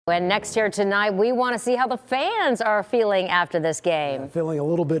And next here tonight, we want to see how the fans are feeling after this game. Yeah, feeling a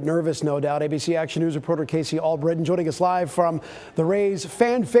little bit nervous, no doubt. ABC Action News reporter Casey Albritton joining us live from the Rays'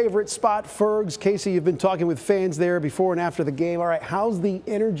 fan favorite spot, Fergs. Casey, you've been talking with fans there before and after the game. All right, how's the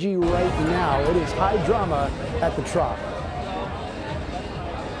energy right now? It is high drama at the Trop.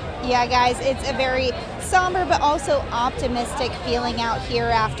 Yeah, guys, it's a very somber but also optimistic feeling out here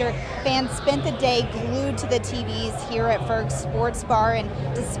after fans spent the day glued to the TVs here at Ferg's Sports Bar. And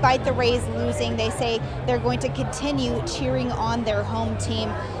despite the Rays losing, they say they're going to continue cheering on their home team.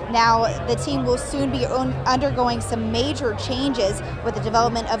 Now, the team will soon be undergoing some major changes with the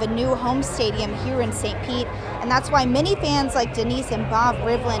development of a new home stadium here in St. Pete. And that's why many fans like Denise and Bob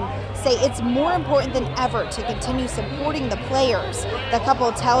Rivlin say it's more important than ever to continue supporting the players. The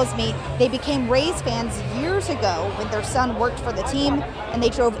couple tells me they became Rays fans years ago when their son worked for the team, and they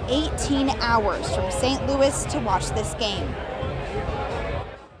drove 18 hours from St. Louis to watch this game.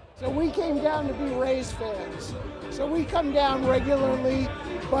 So we came down to be Rays fans. So we come down regularly,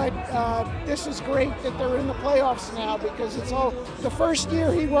 but this is great that they're in the playoffs now, because it's all the first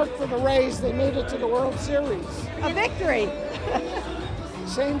year he worked for the Rays, they made it to the World Series. A victory.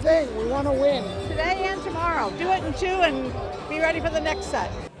 Same thing, we want to win. Today and tomorrow. Do it in 2 and be ready for the next set.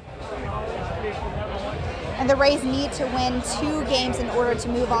 And the Rays need to win 2 games in order to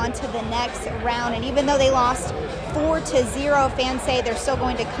move on to the next round. And even though they lost 4-0, fans say they're still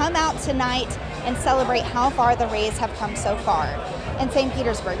going to come out tonight and celebrate how far the Rays have come so far. In St.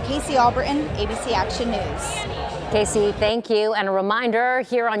 Petersburg, Casey Albritton, ABC Action News. Casey, thank you. And a reminder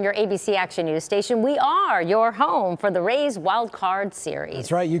here on your ABC Action News station, we are your home for the Rays Wild Card Series.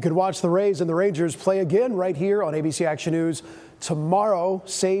 That's right. You can watch the Rays and the Rangers play again right here on ABC Action News tomorrow.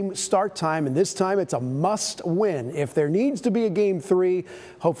 Same start time, and this time it's a must win. If there needs to be a game 3,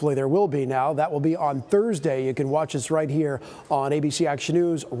 hopefully there will be now. That will be on Thursday. You can watch us right here on ABC Action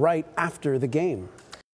News right after the game.